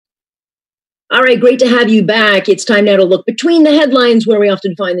All right, great to have you back. It's time now to look between the headlines where we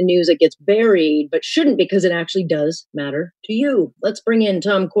often find the news that gets buried, but shouldn't because it actually does matter to you. Let's bring in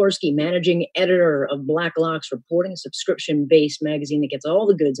Tom Korski, managing editor of Blacklock's reporting, subscription-based magazine that gets all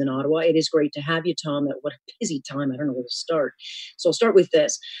the goods in Ottawa. It is great to have you, Tom. What a busy time. I don't know where to start. So I'll start with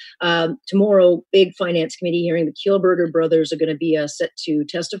this. Tomorrow, big finance committee hearing. The Kielburger brothers are going to be set to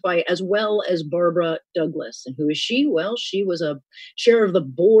testify, as well as Barbara Douglas. And who is she? Well, she was a chair of the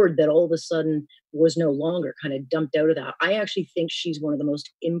board that all of a sudden was no longer, kind of dumped out of that. I actually think she's one of the most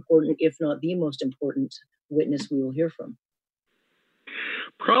important, if not the most important witness we will hear from.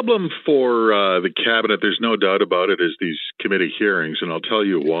 Problem for the cabinet, there's no doubt about it, is these committee hearings, and I'll tell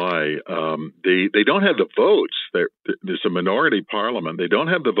you why. They don't have the votes. There's a minority parliament. They don't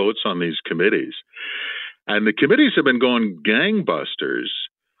have the votes on these committees. And the committees have been going gangbusters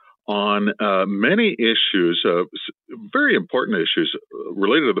on many issues, very important issues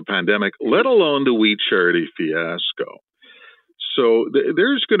related to the pandemic, let alone the We Charity fiasco. So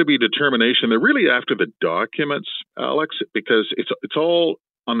there's going to be determination. They're really after the documents, Alex, because it's all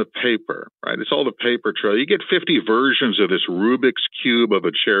on the paper, right? It's all the paper trail. You get 50 versions of this Rubik's Cube of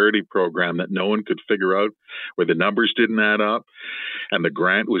a charity program that no one could figure out, where the numbers didn't add up, and the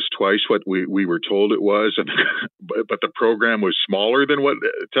grant was twice what we were told it was, and but the program was smaller than what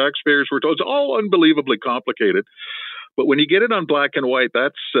taxpayers were told. It's all unbelievably complicated. But when you get it on black and white,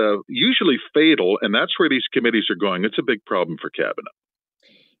 that's usually fatal, and that's where these committees are going. It's a big problem for cabinet.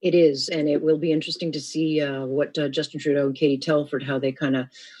 It is, and it will be interesting to see what Justin Trudeau and Katie Telford, how they kind of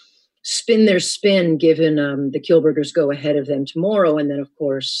spin their spin, given the Kielburgers go ahead of them tomorrow. And then, of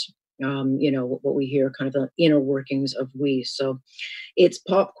course, what we hear, kind of the inner workings of we. So it's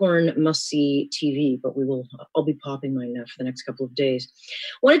popcorn must-see TV, but I'll be popping mine now for the next couple of days.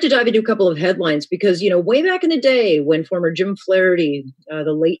 Wanted to dive into a couple of headlines because, way back in the day when former Jim Flaherty,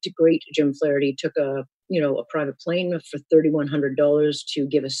 the late great Jim Flaherty, took a private plane for $3,100 to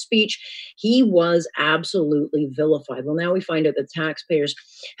give a speech, he was absolutely vilified. Well, now we find out that taxpayers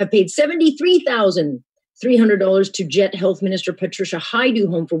have paid $73,300 to jet Health Minister Patricia Hajdu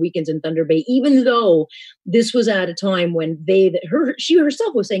home for weekends in Thunder Bay, even though this was at a time when she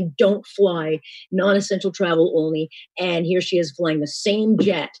herself was saying, don't fly, non-essential travel only. And here she is flying the same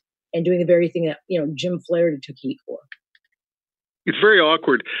jet and doing the very thing that, Jim Flaherty took heat for. It's very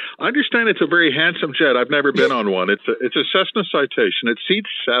awkward. I understand it's a very handsome jet. I've never been on one. It's a Cessna Citation. It seats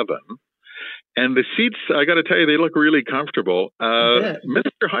 7. And the seats, I got to tell you, they look really comfortable.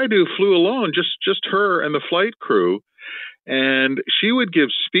 Minister Hajdu flew alone, just her and the flight crew. And she would give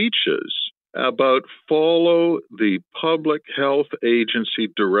speeches about follow the public health agency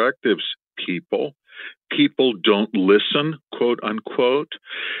directives, people. People don't listen, quote unquote.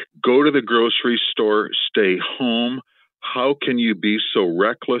 Go to the grocery store, stay home. How can you be so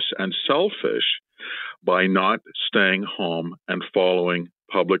reckless and selfish by not staying home and following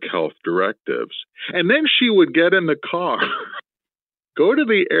public health directives? And then she would get in the car, go to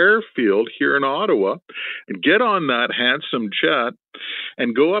the airfield here in Ottawa, and get on that handsome jet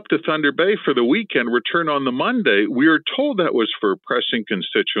and go up to Thunder Bay for the weekend, return on the Monday. We are told that was for pressing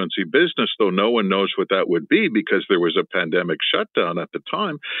constituency business, though no one knows what that would be because there was a pandemic shutdown at the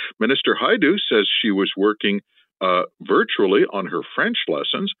time. Minister Hajdu says she was working virtually on her French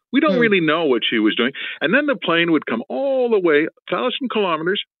lessons. We don't really know what she was doing. And then the plane would come all the way, 1,000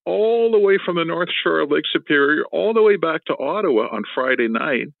 kilometers, all the way from the North Shore of Lake Superior, all the way back to Ottawa on Friday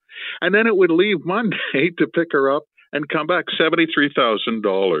night. And then it would leave Monday to pick her up and come back.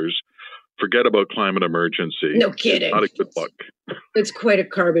 $73,000. Forget about climate emergency. No kidding. Not a good look. It's quite a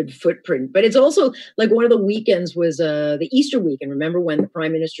carbon footprint. But it's also like one of the weekends was the Easter weekend. Remember when the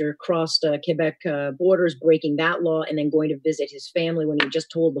Prime Minister crossed Quebec borders, breaking that law, and then going to visit his family when he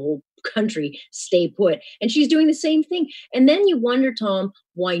just told the whole country, stay put. And she's doing the same thing. And then you wonder, Tom,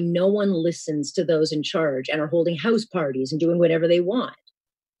 why no one listens to those in charge and are holding house parties and doing whatever they want.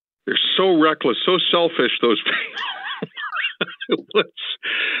 They're so reckless, so selfish, those people.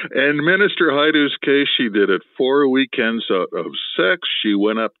 And Minister Hajdu's case, she did it 4 weekends out of 6. She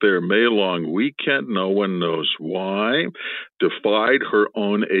went up there May long weekend. No one knows why. Defied her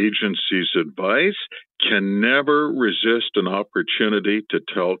own agency's advice. Can never resist an opportunity to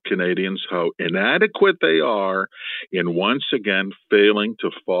tell Canadians how inadequate they are in once again failing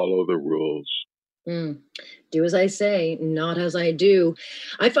to follow the rules. Do as I say, not as I do.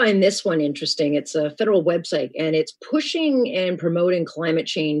 I find this one interesting. It's a federal website, and it's pushing and promoting climate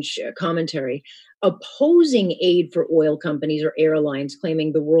change commentary. opposing aid for oil companies or airlines,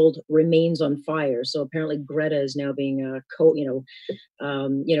 claiming the world remains on fire. So apparently Greta is now being quoted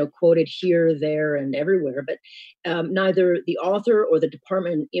here, there, and everywhere. But neither the author or the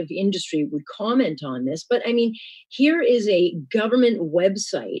Department of Industry would comment on this. But I mean, here is a government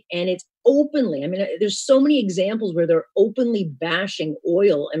website, and it's openly, I mean, there's so many examples where they're openly bashing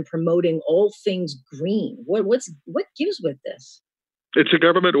oil and promoting all things green. What gives with this? It's a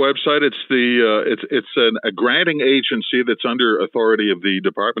government website. It's a granting agency that's under authority of the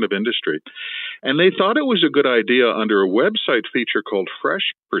Department of Industry. And they thought it was a good idea under a website feature called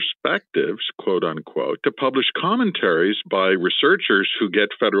Fresh Perspectives, quote unquote, to publish commentaries by researchers who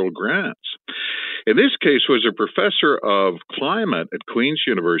get federal grants. In this case was a professor of climate at Queen's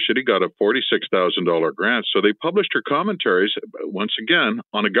University, got a $46,000 grant. So they published her commentaries, once again,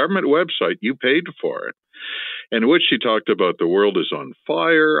 on a government website. You paid for it. In which she talked about the world is on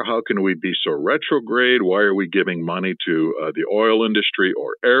fire. How can we be so retrograde? Why are we giving money to the oil industry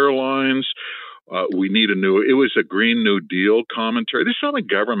or airlines? We need it was a Green New Deal commentary. This is on a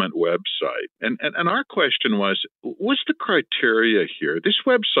government website. And our question was, what's the criteria here? This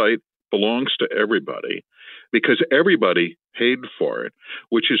website belongs to everybody because everybody paid for it,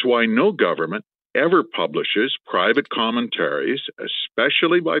 which is why no government ever publishes private commentaries,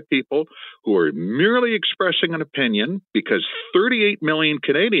 especially by people who are merely expressing an opinion, because 38 million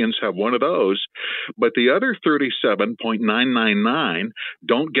Canadians have one of those, but the other 37.999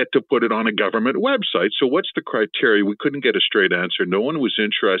 don't get to put it on a government website. So what's the criteria? We couldn't get a straight answer. No one was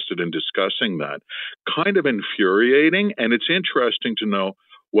interested in discussing that. Kind of infuriating, and it's interesting to know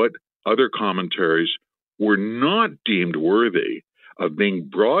what other commentaries were not deemed worthy of being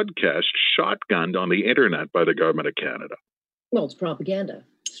broadcast, shotgunned on the internet by the government of Canada. Well, it's propaganda,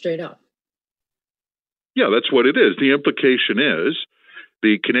 straight up. Yeah, that's what it is. The implication is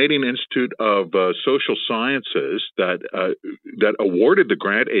the Canadian Institute of Social Sciences that awarded the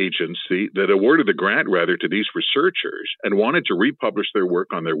grant to these researchers and wanted to republish their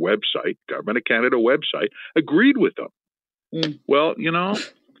work on their website, Government of Canada website, agreed with them. Well,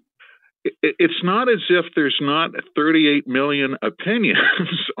 it's not as if there's not 38 million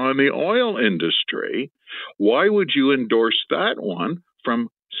opinions on the oil industry. Why would you endorse that one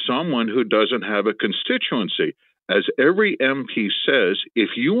from someone who doesn't have a constituency? As every MP says,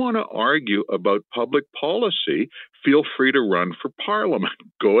 if you want to argue about public policy, feel free to run for Parliament.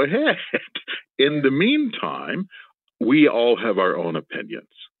 Go ahead. In the meantime, we all have our own opinions.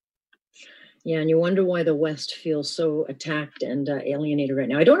 Yeah, and you wonder why the West feels so attacked and alienated right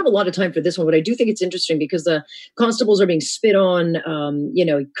now. I don't have a lot of time for this one, but I do think it's interesting because the constables are being spit on,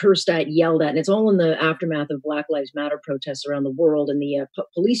 cursed at, yelled at, and it's all in the aftermath of Black Lives Matter protests around the world. And the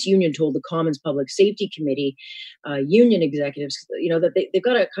police union told the Commons Public Safety Committee union executives, that they've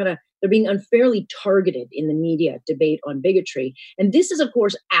got to they're being unfairly targeted in the media debate on bigotry. And this is, of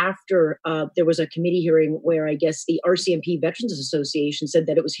course, after there was a committee hearing where I guess the RCMP Veterans Association said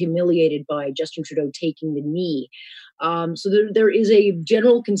that it was humiliated by Justin Trudeau taking the knee. So there is a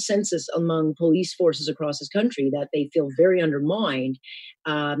general consensus among police forces across this country that they feel very undermined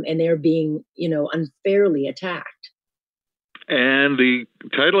and they're being, unfairly attacked. And the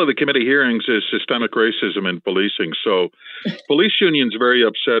title of the committee hearings is Systemic Racism in Policing. So police unions very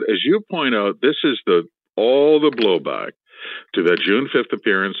upset. As you point out, this is all the blowback to that June 5th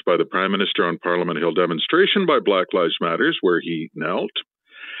appearance by the Prime Minister on Parliament Hill demonstration by Black Lives Matters, where he knelt,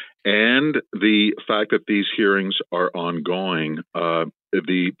 and the fact that these hearings are ongoing.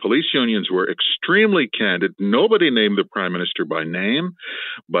 The police unions were extremely candid. Nobody named the Prime Minister by name,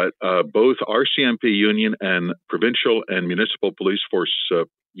 but both RCMP union and provincial and municipal police force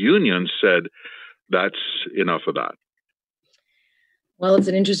unions said that's enough of that. Well, it's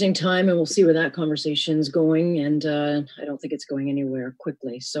an interesting time, and we'll see where that conversation's going, and I don't think it's going anywhere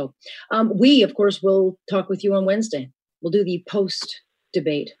quickly. So we, of course, will talk with you on Wednesday. We'll do the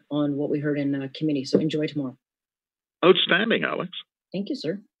post-debate on what we heard in committee, so enjoy tomorrow. Outstanding, Alex. Thank you,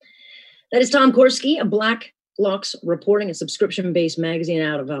 sir. That is Tom Korski of Black Locks Reporting, a subscription-based magazine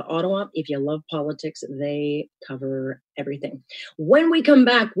out of Ottawa. If you love politics, they cover everything. When we come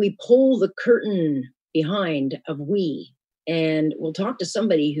back, we pull the curtain behind of We, and we'll talk to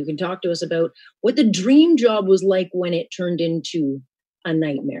somebody who can talk to us about what the dream job was like when it turned into a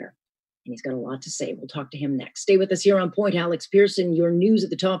nightmare. And he's got a lot to say. We'll talk to him next. Stay with us here on Point. Alex Pearson, your news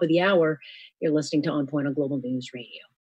at the top of the hour. You're listening to On Point on Global News Radio.